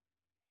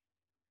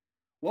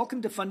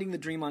Welcome to Funding the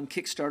Dream on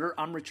Kickstarter.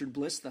 I'm Richard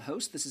Bliss, the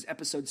host. This is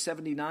episode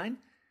 79.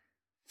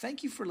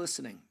 Thank you for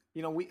listening.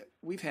 You know,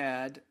 we've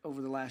had,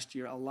 over the last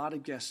year, a lot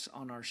of guests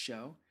on our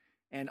show,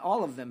 and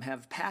all of them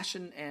have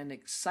passion and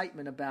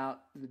excitement about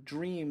the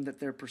dream that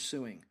they're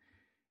pursuing.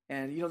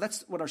 And, you know,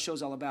 that's what our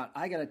show's all about.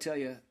 I got to tell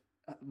you,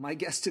 my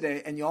guest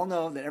today, and you all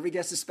know that every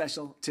guest is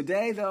special.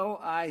 Today, though,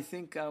 I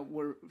think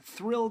we're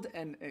thrilled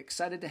and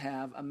excited to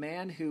have a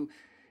man who,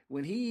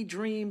 when he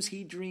dreams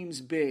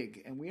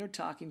big. And we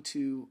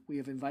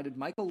have invited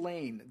Michael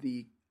Lane,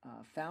 the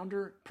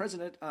founder,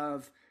 president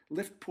of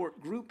Liftport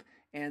Group,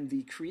 and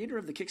the creator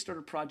of the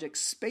Kickstarter project,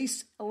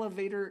 Space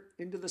Elevator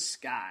into the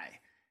Sky.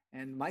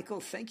 And Michael,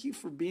 thank you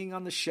for being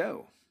on the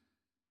show.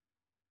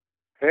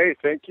 Hey,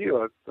 thank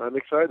you. I'm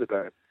excited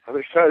about it. I'm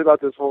excited about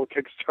this whole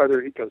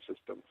Kickstarter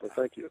ecosystem, so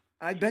thank you.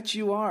 I bet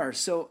you are.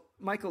 So,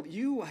 Michael,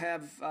 you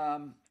have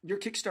your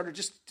Kickstarter,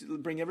 just to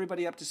bring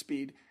everybody up to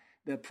speed.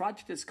 The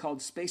project is called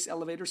Space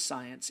Elevator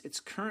Science. It's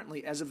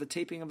currently, as of the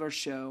taping of our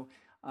show,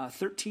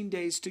 13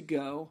 days to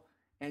go,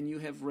 and you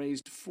have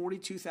raised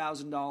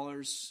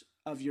 $42,000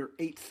 of your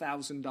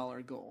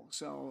 $8,000 goal.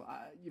 So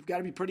you've got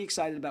to be pretty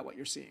excited about what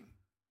you're seeing.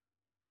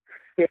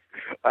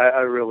 I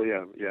really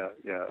am. Yeah.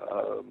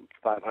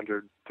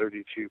 532%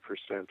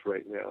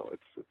 right now.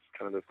 It's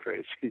kind of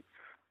crazy.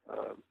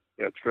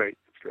 It's great.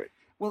 It's great.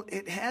 Well,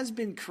 it has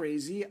been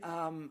crazy.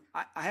 I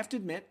have to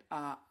admit,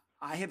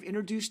 I have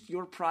introduced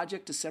your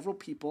project to several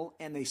people,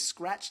 and they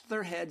scratched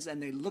their heads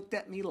and they looked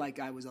at me like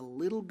I was a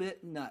little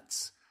bit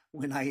nuts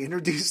when I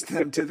introduced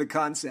them to the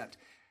concept.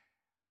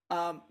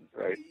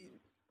 Right.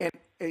 And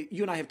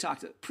you and I have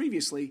talked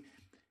previously.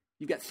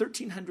 You've got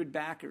 1,300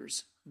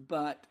 backers,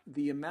 but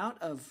the amount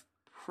of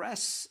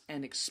press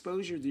and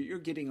exposure that you're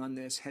getting on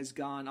this has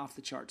gone off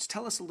the charts.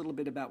 Tell us a little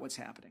bit about what's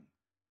happening.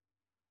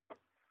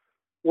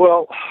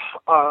 Well,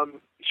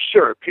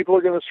 sure. People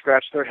are going to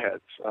scratch their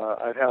heads.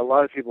 I've had a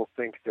lot of people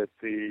think that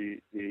the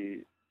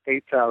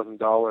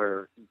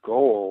 $8,000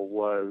 goal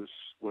was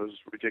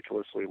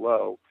ridiculously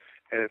low,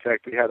 and in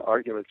fact, we had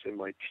arguments in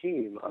my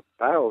team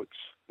about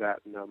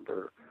that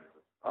number.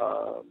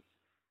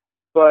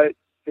 But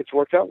it's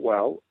worked out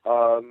well.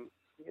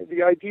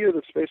 The idea of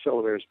the space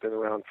elevator has been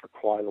around for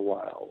quite a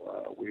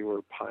while. We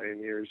were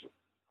pioneers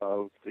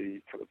of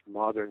the kind of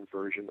modern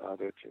version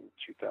of it in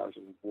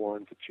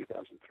 2001 to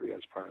 2003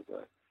 as part of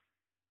the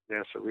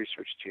NASA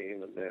research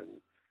team, and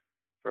then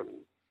from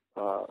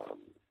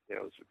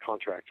as a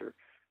contractor.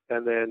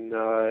 And then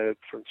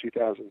from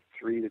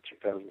 2003 to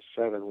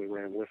 2007, we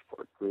ran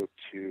Liftport Group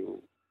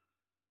to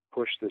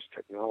push this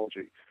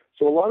technology.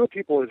 So a lot of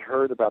people had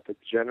heard about the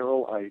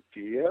general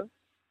idea,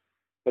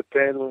 but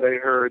then when they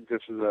heard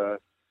this is a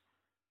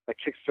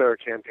Kickstarter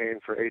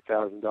campaign for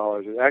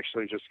 $8,000, it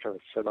actually just kind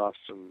of set off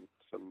some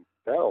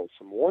bells,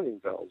 some warning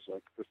bells,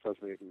 like this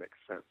doesn't even make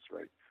sense,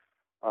 right?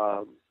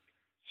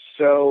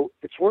 So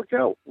it's worked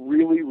out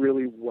really,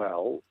 really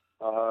well.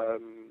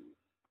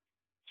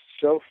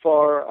 So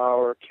far,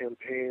 our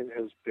campaign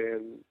has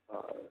been,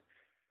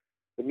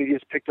 the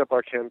media's picked up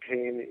our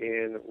campaign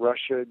in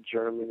Russia,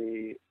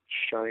 Germany,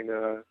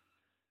 China,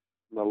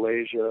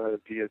 Malaysia,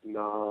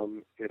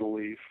 Vietnam,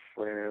 Italy,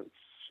 France,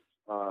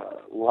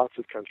 lots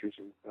of countries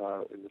in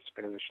the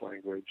Spanish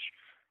language.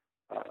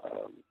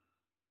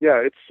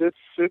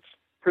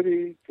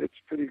 It's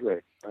pretty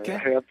great. Okay.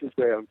 I have to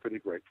say I'm pretty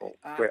grateful.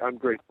 I'm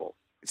grateful.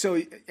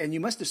 So, and you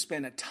must have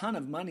spent a ton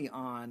of money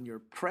on your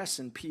press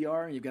and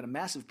PR, and you've got a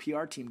massive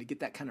PR team to get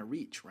that kind of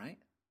reach, right?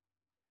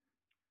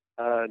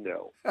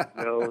 No,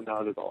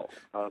 not at all.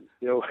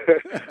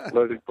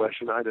 Loaded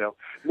question, I know.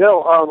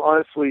 No,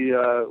 honestly,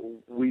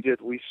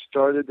 we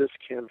started this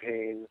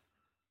campaign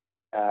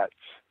at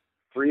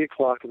 3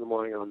 o'clock in the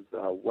morning on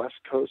the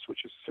West Coast,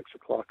 which is 6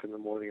 o'clock in the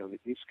morning on the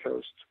East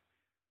Coast,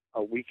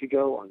 a week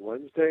ago on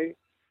Wednesday,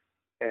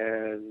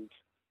 and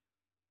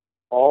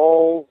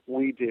all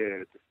we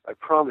did, I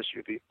promise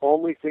you, the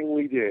only thing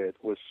we did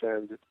was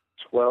send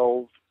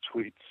 12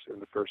 tweets in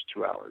the first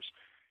 2 hours.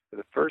 In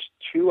the first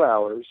 2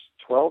 hours,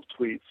 12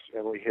 tweets,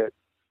 and we hit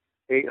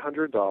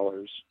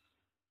 $800.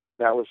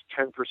 That was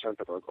 10%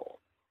 of our goal.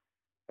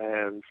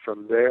 And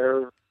from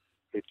there,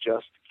 it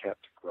just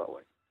kept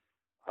growing.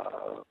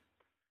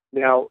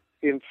 Now,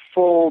 in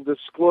full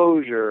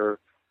disclosure,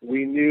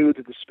 we knew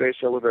that the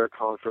Space Elevator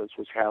Conference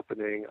was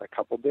happening a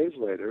couple days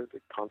later.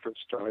 The conference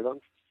started on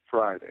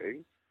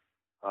Friday.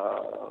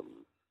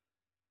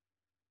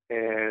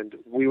 And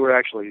we were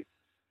actually,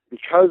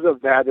 because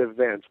of that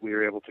event, we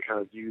were able to kind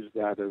of use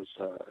that as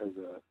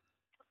a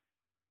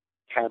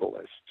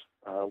catalyst.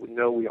 We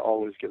know we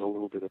always get a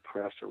little bit of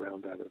press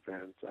around that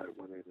event. I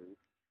went in and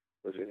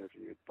was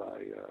interviewed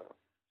by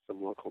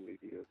some local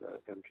media,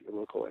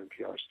 local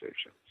NPR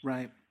stations.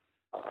 Right.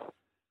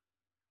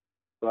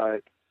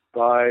 But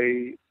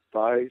by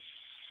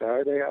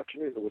Saturday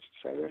afternoon, it was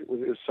Saturday? It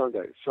was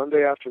Sunday.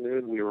 Sunday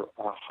afternoon, we were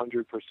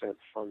 100%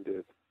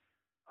 funded,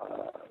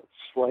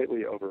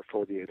 slightly over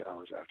 48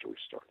 hours after we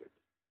started.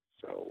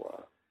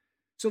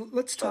 So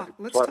let's talk.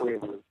 Slightly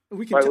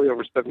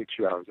over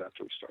 72 hours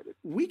after we started.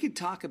 We could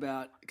talk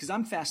about, because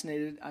I'm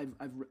fascinated. I've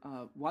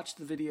watched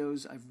the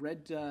videos. I've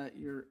read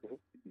your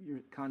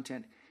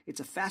content. It's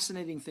a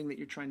fascinating thing that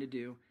you're trying to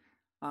do.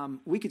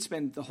 We could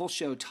spend the whole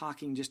show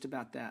talking just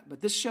about that.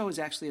 But this show is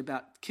actually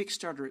about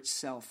Kickstarter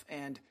itself.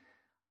 And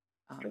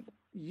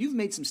you've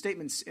made some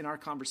statements in our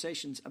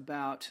conversations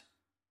about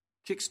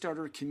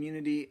Kickstarter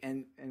community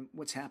and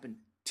what's happened.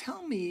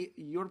 Tell me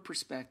your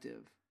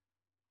perspective.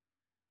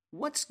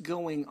 What's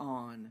going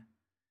on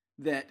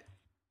that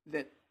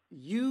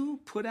you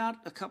put out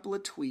a couple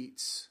of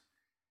tweets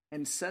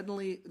and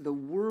suddenly the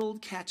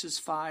world catches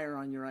fire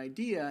on your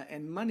idea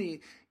and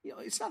money,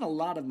 it's not a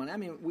lot of money. I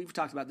mean, we've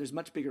talked about there's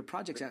much bigger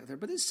projects out there,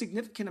 but a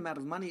significant amount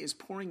of money is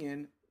pouring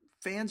in.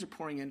 Fans are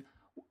pouring in.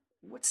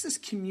 What's this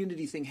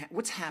community thing?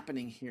 What's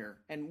happening here?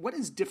 And what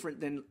is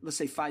different than, let's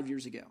say, 5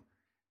 years ago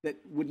that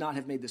would not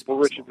have made this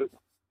possible? Well,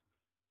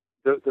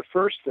 Richard, the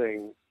first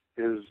thing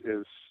is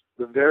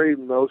the very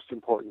most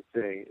important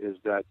thing is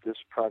that this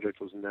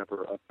project was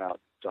never about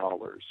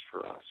dollars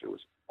for us. It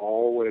was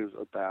always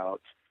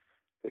about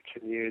the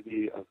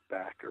community of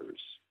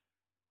backers.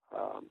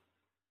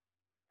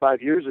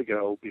 5 years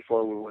ago,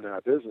 before we went out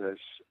of business,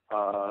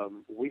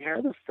 we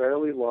had a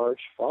fairly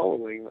large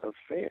following of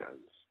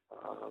fans.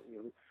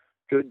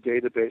 Good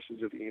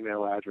databases of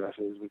email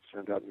addresses. We'd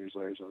send out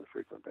newsletters on a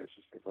frequent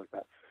basis, things like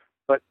that.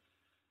 But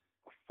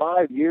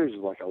 5 years is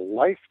like a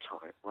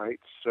lifetime, right?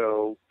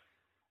 So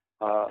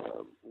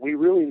we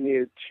really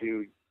needed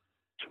to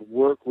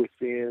work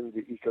within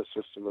the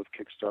ecosystem of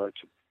Kickstarter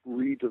to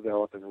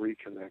redevelop and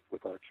reconnect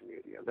with our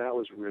community, and that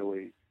was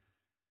really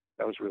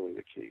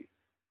the key.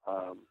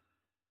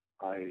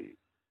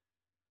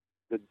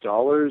 The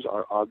dollars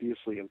are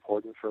obviously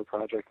important for a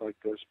project like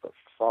this, but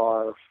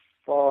far,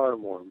 far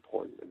more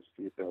important is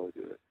the ability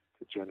to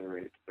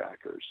generate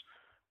backers.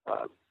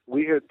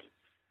 We had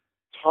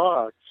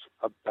talked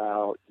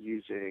about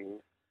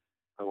using,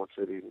 I won't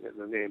say the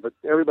name, but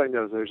everybody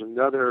knows there's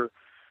another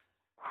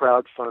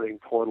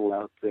crowdfunding portal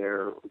out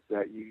there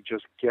that you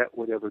just get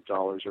whatever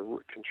dollars are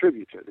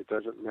contributed. It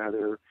doesn't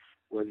matter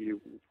whether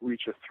you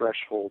reach a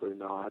threshold or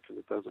not, and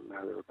it doesn't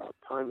matter about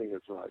timing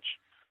as much.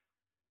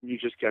 You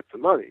just get the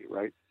money,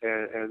 right?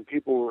 And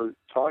people were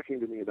talking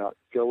to me about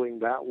going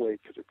that way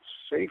because it's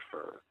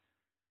safer.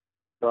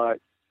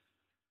 But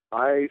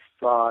I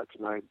thought,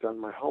 and I had done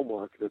my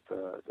homework, that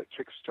the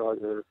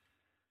Kickstarter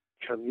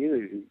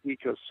community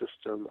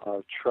ecosystem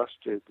of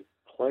trusted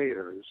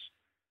players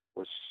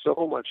was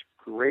so much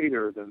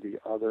greater than the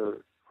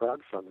other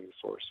crowdfunding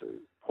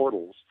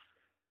portals,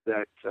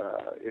 that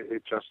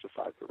it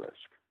justified the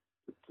risk.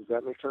 Does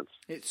that make sense?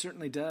 It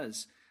certainly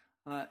does.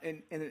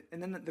 And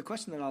then the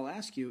question that I'll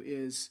ask you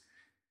is,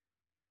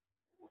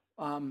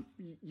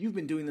 you've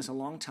been doing this a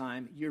long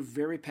time. You're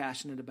very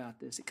passionate about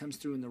this. It comes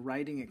through in the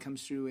writing. It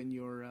comes through in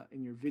your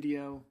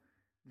video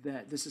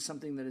that this is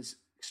something that is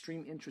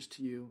extreme interest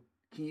to you.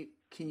 Can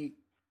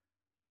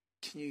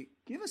you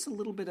give us a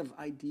little bit of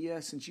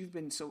idea, since you've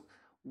been so?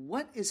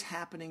 What is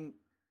happening?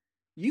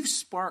 You've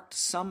sparked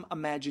some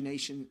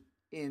imagination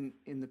in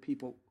the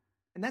people,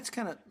 and that's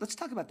kind of, let's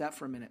talk about that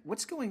for a minute.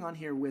 What's going on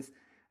here with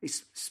a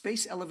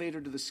space elevator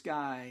to the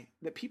sky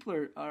that people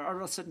are all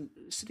of a sudden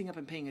sitting up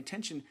and paying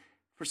attention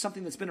for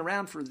something that's been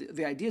around for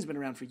the idea's been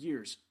around for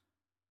years?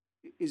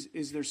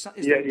 Is there some?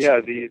 The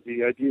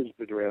idea's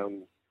been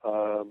around.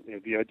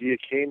 The idea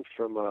came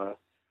from a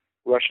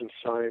Russian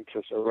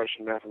scientist, a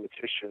Russian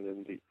mathematician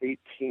in the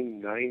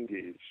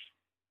 1890s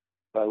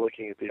by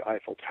looking at the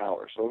Eiffel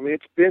Tower. So, I mean,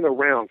 it's been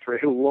around for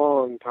a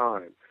long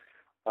time.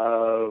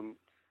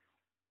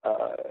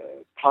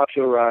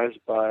 Popularized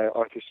by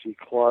Arthur C.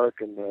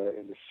 Clarke in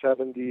the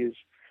 70s.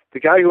 The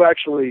guy who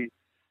actually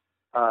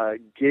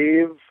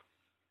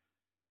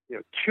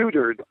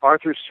tutored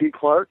Arthur C.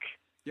 Clarke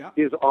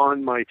is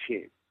on my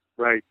team,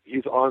 right?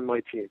 He's on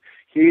my team.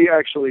 He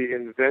actually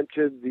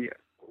invented the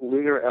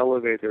lunar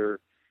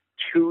elevator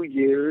 2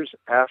 years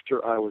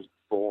after I was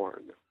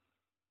born.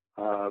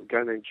 A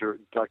guy named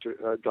Jerome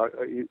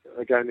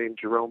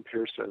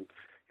Pearson.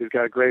 He's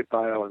got a great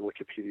bio on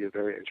Wikipedia.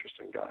 Very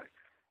interesting guy.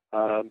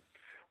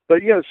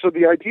 So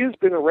the idea's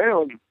been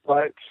around,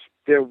 but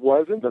there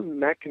wasn't a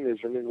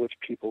mechanism in which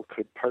people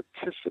could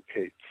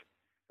participate.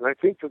 And I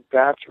think that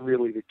that's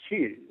really the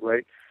key,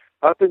 right?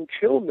 Up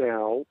until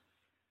now,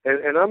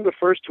 and I'm the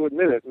first to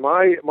admit it,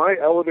 my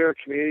elevator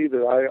community,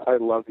 that I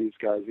love these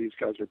guys. These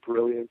guys are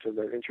brilliant, and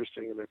they're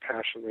interesting, and they're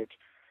passionate.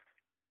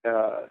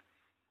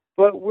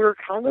 But we're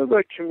kind of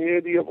a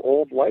community of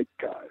old white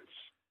guys.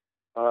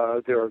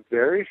 There are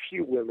very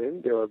few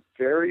women. There are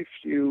very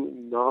few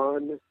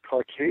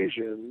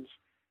non-Caucasians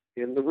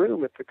in the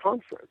room at the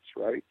conference,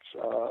 right?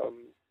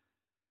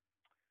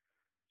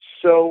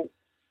 So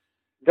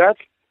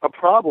that's a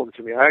problem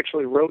to me. I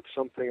actually wrote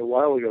something a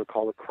while ago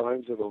called The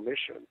Crimes of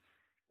Omission,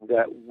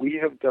 that we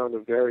have done a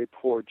very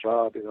poor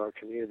job in our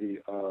community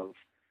of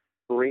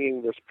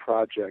bringing this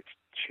project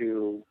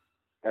to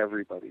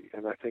everybody.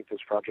 And I think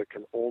this project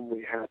can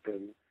only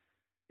happen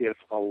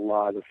if a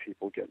lot of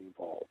people get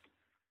involved.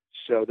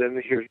 So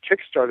then here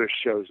Kickstarter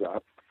shows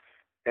up,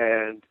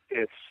 And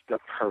it's the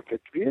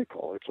perfect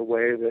vehicle. It's a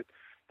way that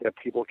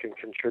people can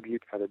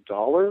contribute at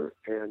 $1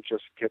 and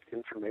just get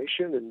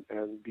information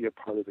and be a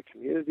part of the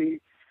community.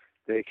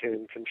 They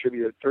can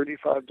contribute at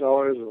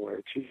 $35 and wear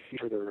a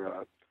T-shirt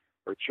or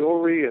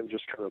jewelry and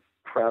just kind of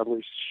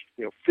proudly,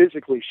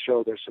 physically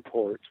show their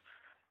support.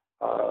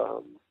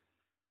 And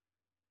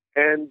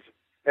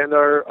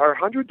our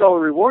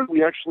 $100 reward,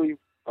 we actually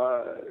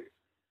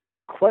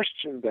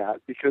questioned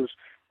that, because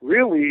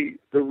really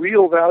the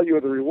real value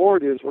of the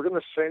reward is we're going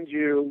to send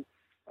you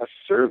a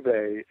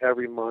survey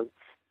every month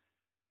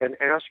and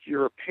ask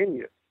your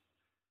opinion.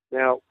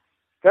 Now,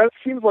 that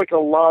seems like a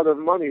lot of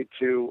money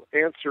to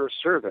answer a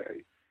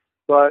survey,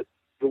 but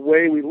the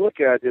way we look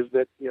at it is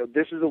that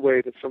this is a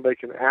way that somebody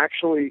can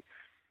actually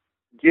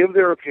give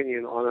their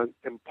opinion on an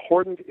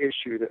important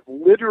issue that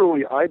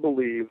literally, I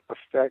believe,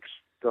 affects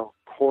the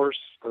course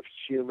of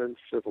human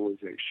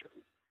civilization.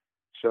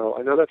 So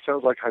I know that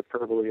sounds like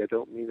hyperbole. I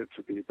don't mean it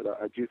to be, but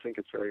I do think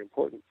it's very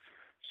important.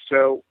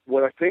 So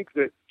what I think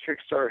that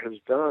Kickstarter has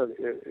done,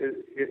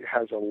 it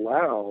has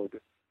allowed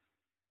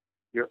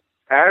your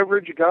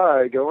average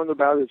guy going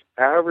about his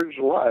average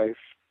life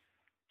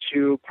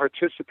to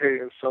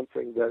participate in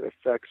something that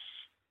affects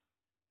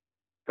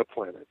the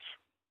planet.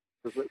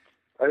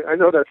 I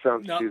know that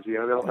sounds cheesy.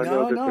 I know that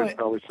there's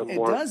probably some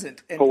more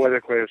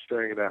poetic way of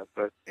saying that,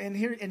 but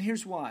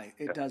here's why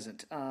it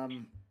doesn't.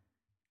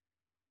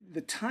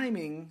 The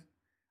timing,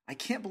 I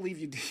can't believe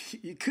you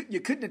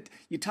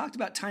talked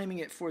about timing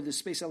it for the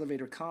Space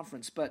Elevator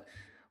Conference, but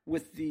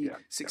with the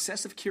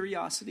success of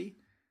Curiosity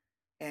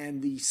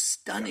and the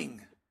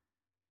stunning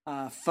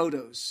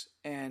photos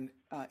and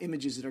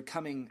images that are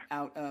coming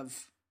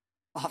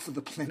off of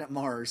the planet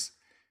Mars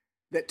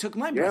that took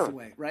my breath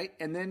away, right?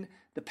 And then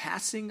the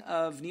passing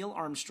of Neil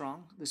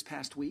Armstrong this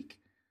past week.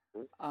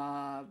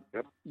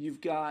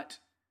 You've got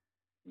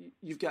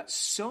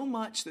so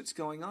much that's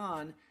going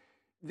on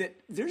that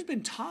there's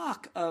been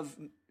talk of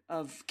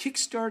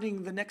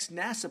kickstarting the next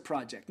NASA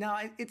project. Now,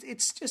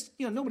 it's just,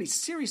 nobody's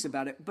serious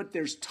about it, but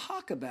there's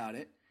talk about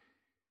it.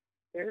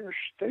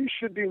 They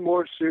should be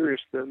more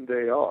serious than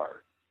they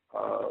are.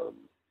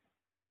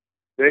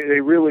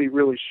 They really,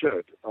 really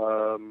should.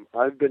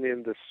 I've been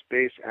in the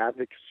space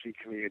advocacy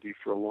community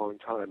for a long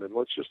time, and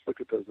let's just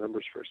look at those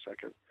numbers for a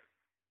second.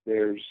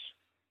 There's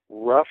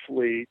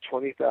roughly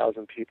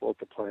 20,000 people at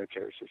the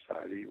Planetary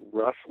Society,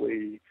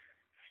 roughly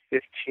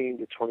 15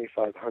 to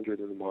 2,500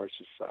 in the Mars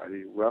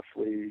Society,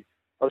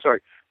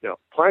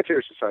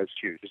 Planetary Society is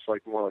huge. It's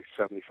more like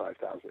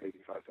 75,000,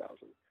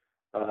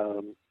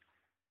 85,000.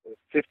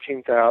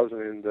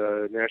 15,000 in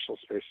the National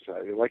Space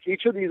Society. Like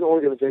each of these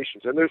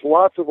organizations, and there's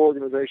lots of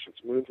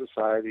organizations, Moon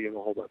Society and a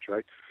whole bunch,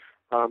 right?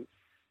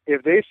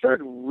 If they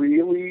start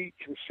really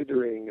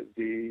considering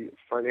the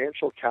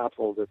financial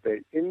capital that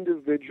they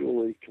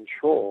individually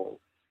control,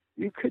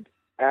 you could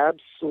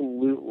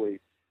absolutely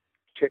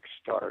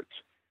kickstart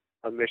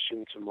a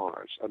mission to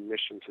Mars, a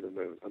mission to the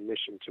Moon, a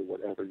mission to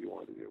whatever you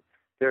want to do.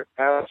 There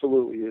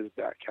absolutely is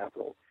that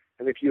capital.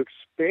 And if you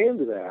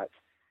expand that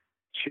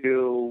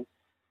to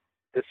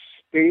the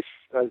space,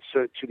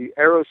 to the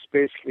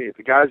aerospace community,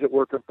 the guys that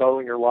work at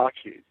Boeing or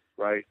Lockheed,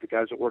 right? The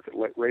guys that work at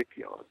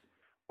Raytheon.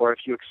 Or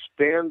if you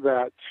expand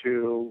that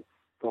to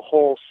the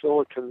whole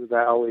Silicon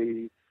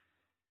Valley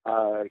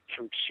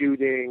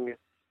computing,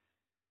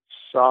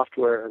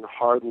 software, and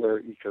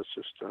hardware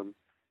ecosystem,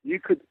 you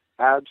could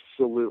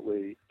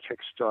absolutely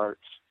kickstart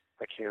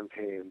a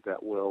campaign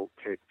that will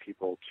take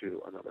people to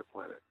another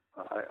planet.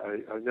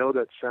 I know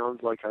that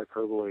sounds like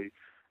hyperbole.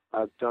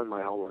 I've done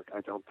my homework.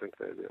 I don't think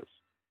that it is.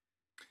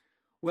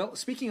 Well,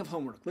 speaking of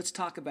homework, let's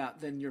talk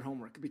about then your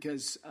homework,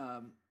 because,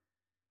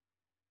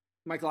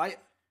 Michael,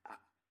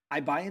 I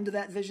buy into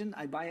that vision.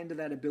 I buy into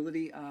that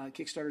ability.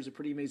 Kickstarter is a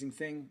pretty amazing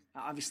thing.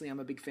 Obviously, I'm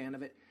a big fan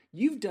of it.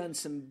 You've done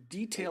some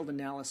detailed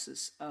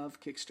analysis of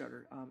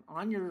Kickstarter.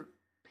 On your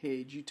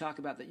page, you talk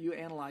about that you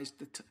analyzed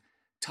the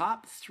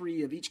top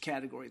 3 of each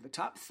category, the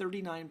top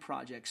 39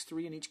 projects,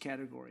 3 in each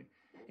category.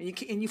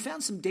 And you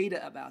found some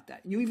data about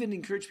that. You even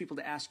encouraged people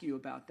to ask you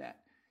about that.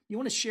 You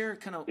want to share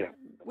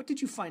what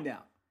did you find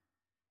out?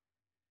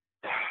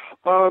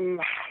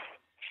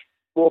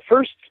 Well,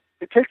 first,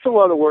 it takes a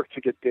lot of work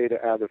to get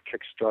data out of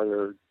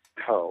Kickstarter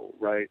Co.,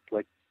 right?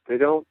 Like, they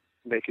don't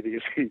make it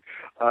easy.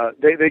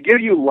 They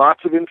give you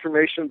lots of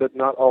information, but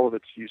not all of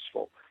it's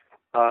useful.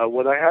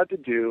 What I had to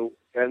do,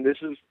 and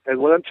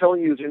what I'm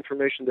telling you is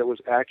information that was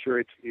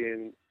accurate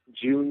in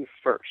June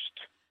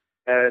 1st.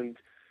 And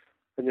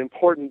an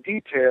important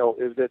detail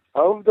is that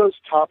of those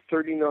top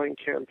 39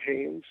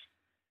 campaigns,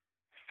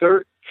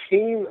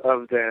 13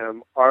 of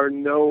them are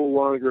no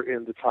longer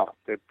in the top.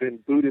 They've been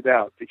booted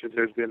out because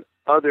there's been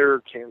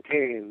other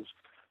campaigns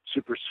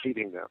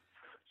superseding them.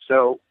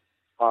 So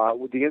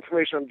the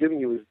information I'm giving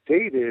you is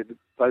dated,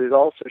 but it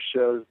also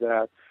shows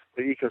that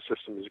the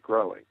ecosystem is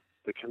growing.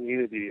 The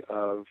community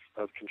of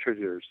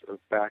contributors, of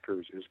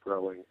backers, is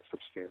growing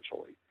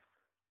substantially.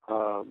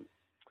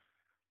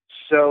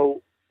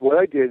 So what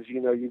I did is,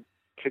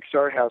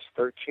 Kickstarter has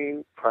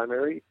 13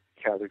 primary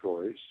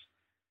categories,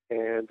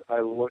 and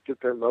I looked at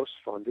their most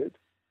funded,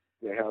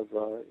 They have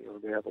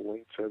they have a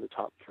link to the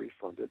top 3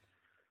 funded.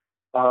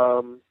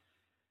 And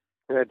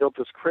I built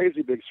this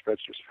crazy big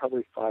spreadsheet,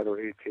 probably 5 or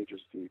 8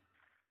 pages deep,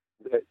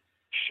 that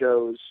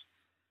shows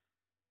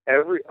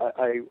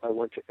I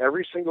went to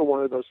every single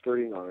one of those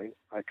 39.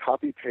 I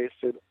copy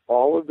pasted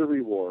all of the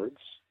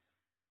rewards.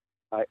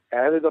 I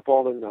added up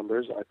all the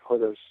numbers. I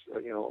put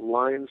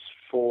lines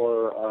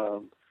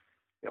for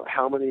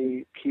how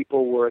many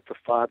people were at the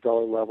 $5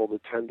 level, the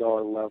 $10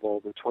 level,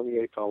 the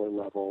 $28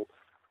 level,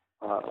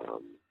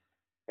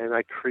 and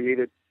I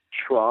created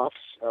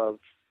troughs of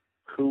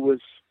who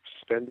was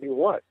spending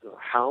what,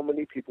 how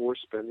many people were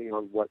spending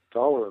on what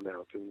dollar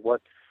amount, and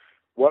what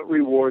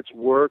rewards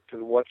worked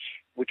and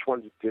which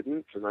ones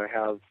didn't. And I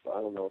have,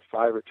 I don't know, a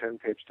 5 or 10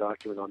 page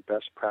document on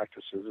best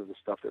practices and the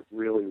stuff that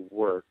really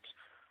worked.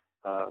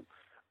 I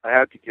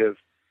had to give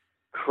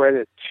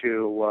credit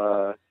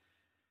to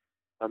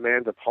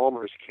Amanda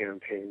Palmer's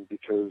campaign,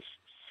 because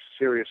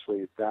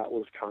seriously, that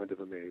was kind of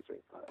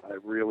amazing. I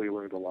really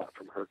learned a lot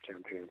from her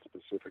campaign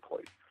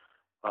specifically.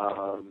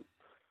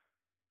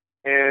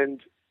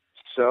 And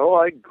so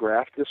I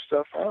graphed this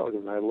stuff out,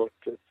 and I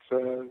looked at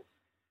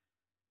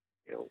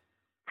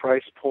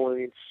price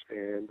points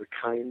and the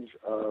kinds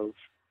of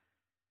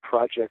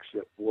projects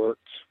that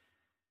worked.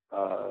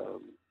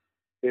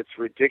 It's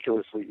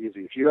ridiculously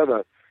easy. If you have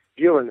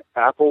an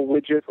Apple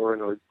widget or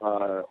an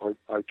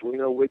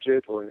Arduino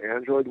widget or an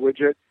Android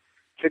widget,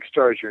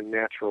 Kickstarter is your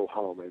natural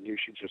home, and you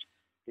should just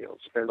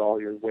spend all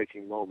your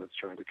waking moments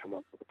trying to come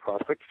up with a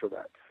product for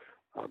that.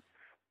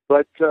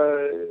 But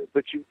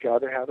you've got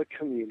to have a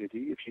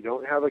community. If you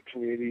don't have a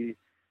community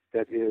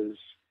that is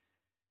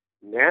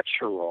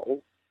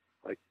natural,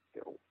 like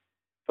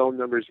phone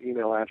numbers,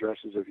 email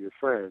addresses of your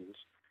friends,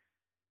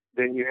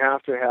 then you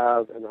have to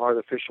have an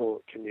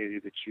artificial community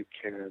that you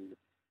can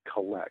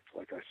collect.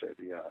 Like I said,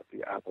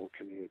 the Apple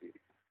community.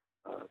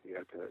 You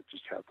had to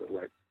just have the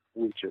right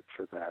widget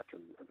for that,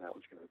 and that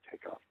was going to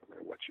take off no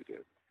matter what you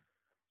did.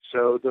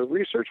 So the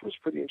research was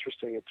pretty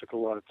interesting. It took a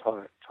lot of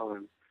time.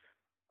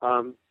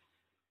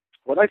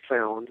 What I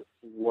found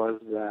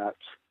was that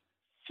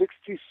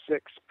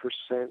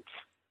 66%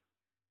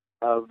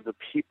 of the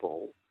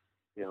people,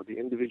 the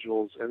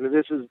individuals, and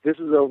this is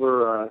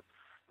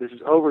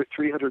over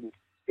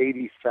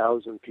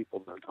 380,000 people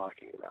that I'm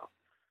talking about.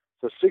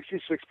 So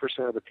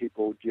 66% of the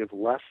people give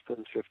less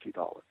than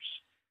 $50.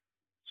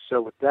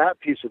 So with that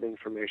piece of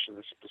information,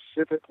 I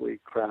specifically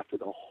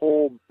crafted a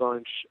whole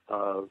bunch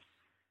of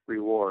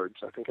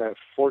rewards. I think I have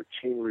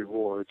 14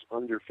 rewards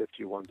under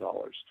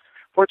 $51.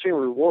 14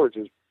 rewards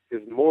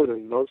is more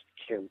than most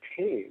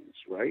campaigns,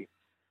 right?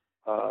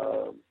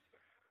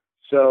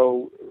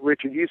 So,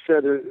 Richard, you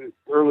said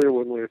earlier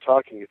when we were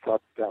talking, you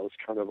thought that was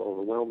kind of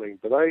overwhelming,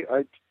 but I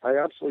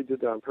absolutely did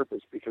that on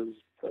purpose, because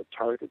the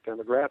target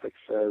demographic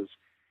says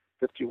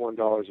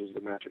 $51 is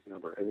the magic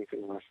number.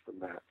 Anything less than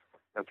that,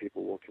 and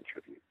people will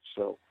contribute.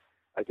 So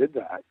I did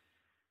that.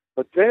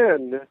 But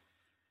then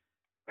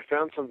I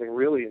found something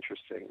really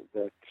interesting,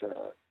 that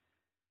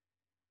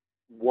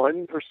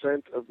 1%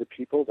 of the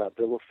people, that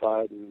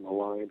vilified and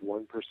maligned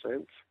 1%,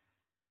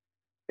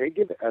 they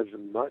give as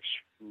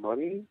much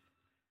money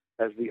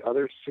as the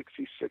other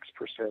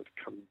 66%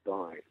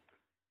 combined.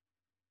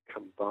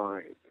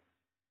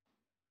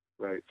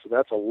 Right? So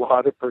that's a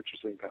lot of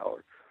purchasing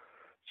power.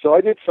 So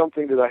I did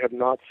something that I have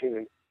not seen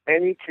in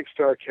any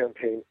Kickstarter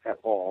campaign at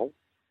all,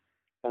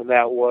 and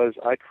that was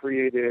I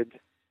created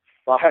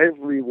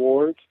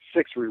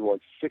 6 rewards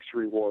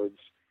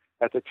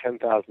at the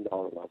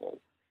 $10,000 level.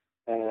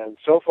 And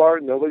so far,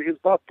 nobody has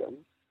bought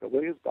them.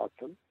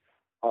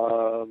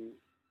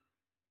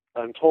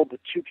 I'm told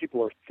that 2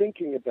 people are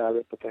thinking about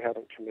it, but they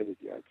haven't committed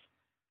yet.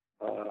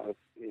 I've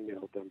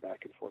emailed them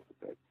back and forth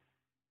a bit.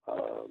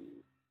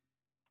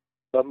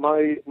 But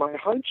my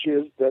hunch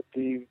is that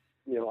I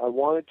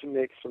wanted to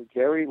make some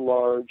very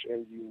large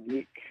and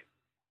unique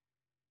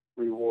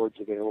rewards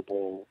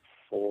available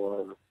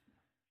for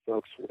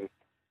folks with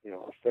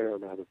a fair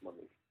amount of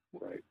money.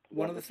 Right.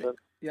 One of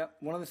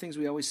the things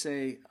we always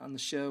say on the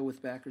show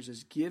with backers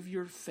is give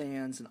your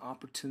fans an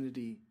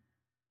opportunity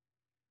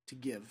to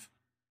give,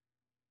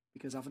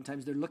 because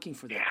oftentimes they're looking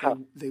for that. Yeah.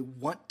 They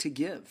want to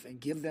give, and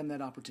give them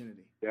that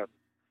opportunity. Yep.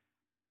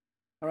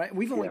 All right.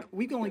 We've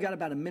only got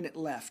about a minute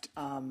left.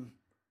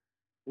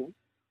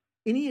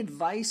 Any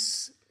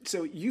advice?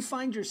 So you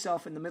find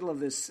yourself in the middle of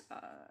this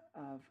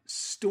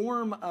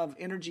storm of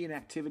energy and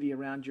activity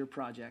around your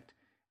project.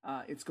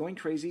 It's going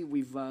crazy.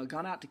 We've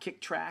gone out to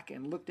KickTrack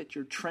and looked at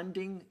your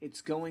trending.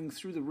 It's going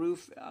through the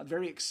roof.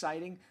 Very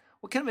exciting.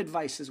 What kind of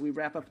advice, as we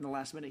wrap up in the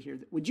last minute here,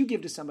 would you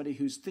give to somebody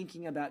who's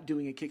thinking about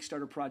doing a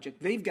Kickstarter project?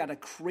 They've got a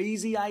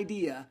crazy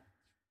idea,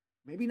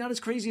 maybe not as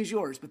crazy as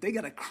yours, but they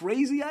got a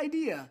crazy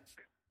idea.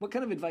 What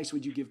kind of advice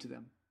would you give to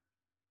them?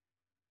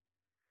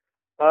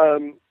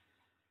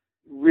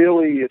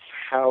 Really, it's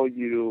how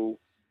you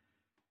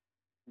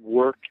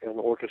work and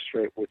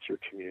orchestrate with your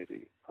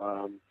community.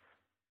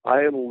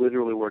 I am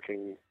literally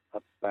working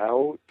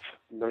about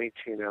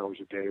 19 hours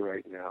a day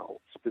right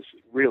now.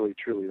 Really,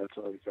 truly, that's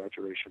not an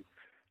exaggeration,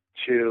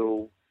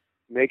 to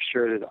make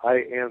sure that I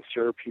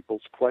answer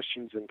people's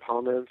questions and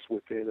comments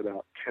within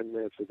about 10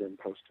 minutes of them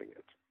posting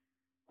it.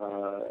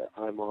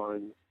 I'm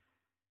on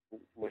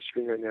my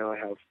screen right now. I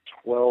have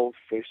 12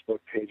 Facebook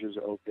pages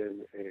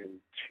open and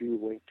 2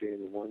 LinkedIn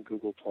and 1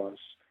 Google+.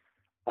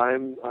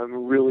 I'm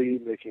really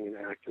making an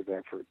active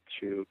effort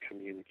to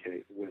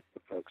communicate with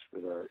the folks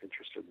that are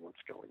interested in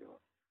what's going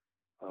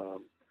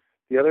on.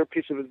 The other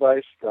piece of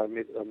advice, I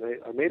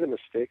made a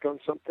mistake on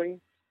something.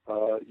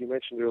 You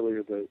mentioned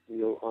earlier that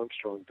Neil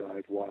Armstrong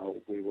died while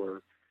we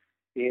were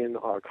in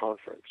our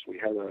conference. We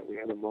had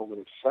a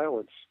moment of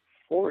silence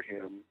for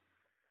him,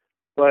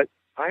 but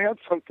I had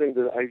something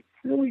that I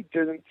really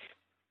didn't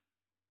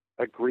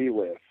agree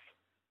with.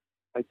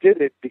 I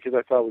did it because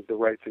I thought it was the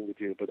right thing to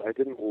do, but I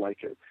didn't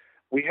like it.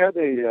 We had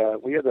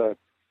a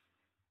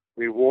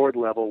reward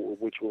level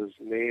which was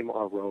Name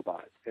Our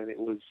Robot, and it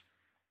was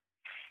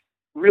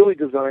really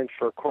designed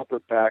for a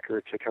corporate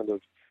backer to kind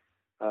of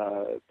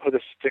put a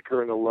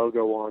sticker and a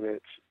logo on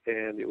it,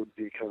 and it would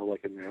be kind of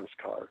like a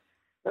NASCAR.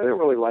 I didn't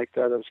really like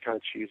that. It was kind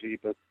of cheesy,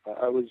 but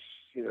I was,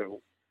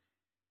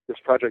 this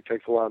project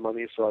takes a lot of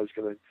money, so I was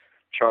going to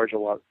charge a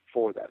lot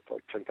for that,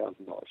 like $10,000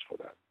 for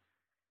that.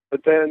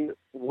 But then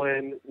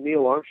when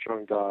Neil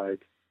Armstrong died,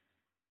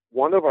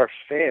 one of our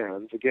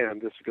fans, again,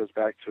 this goes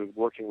back to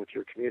working with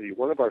your community,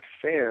 one of our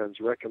fans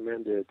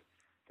recommended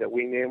that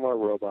we name our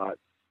robot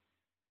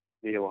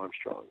Neil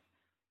Armstrong.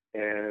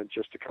 And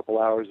just a couple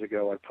hours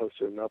ago, I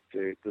posted an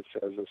update that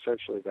says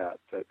essentially that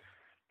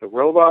the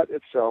robot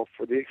itself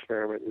for the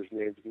experiment is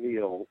named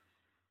Neil.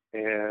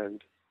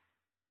 And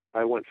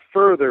I went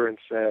further and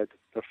said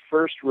the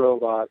first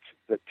robot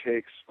that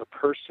takes a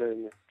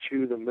person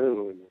to the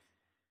moon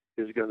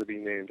is going to be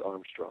named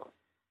Armstrong.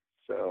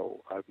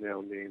 So I've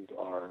now named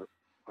our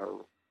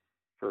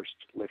first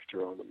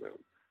lifter on the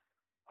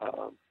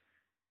moon.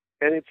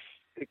 And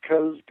it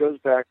goes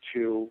back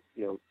to,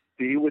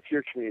 be with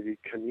your community,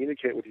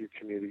 communicate with your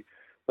community,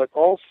 but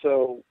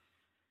also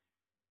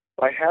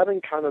by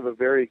having kind of a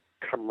very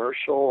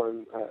commercial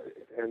and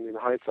in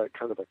hindsight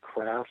kind of a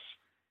crass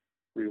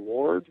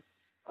reward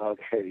of,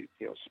 hey,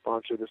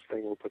 sponsor this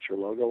thing, we'll put your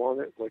logo on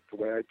it, like the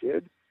way I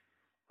did.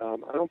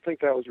 I don't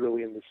think that was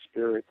really in the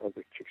spirit of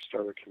the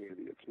Kickstarter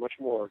community. It's much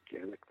more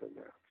organic than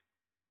that.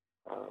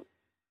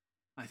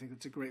 I think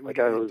that's a great way. Like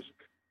I was.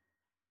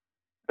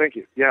 Thank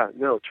you. Yeah.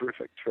 No.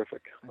 Terrific.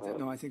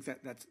 I think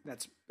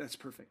that's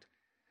perfect.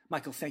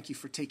 Michael, thank you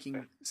for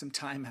taking some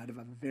time out of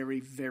a very,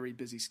 very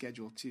busy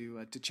schedule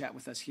to chat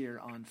with us here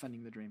on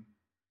Funding the Dream.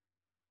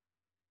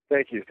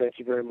 Thank you. Thank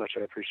you very much.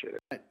 I appreciate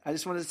it. I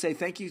just wanted to say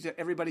thank you to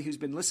everybody who's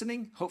been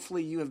listening.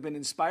 Hopefully you have been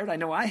inspired. I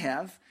know I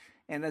have.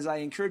 And as I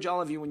encourage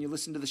all of you when you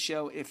listen to the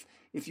show, if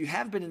you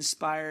have been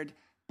inspired,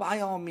 by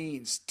all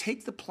means,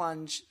 take the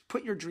plunge,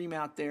 put your dream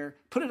out there,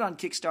 put it on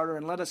Kickstarter,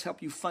 and let us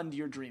help you fund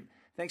your dream.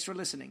 Thanks for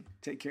listening.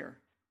 Take care.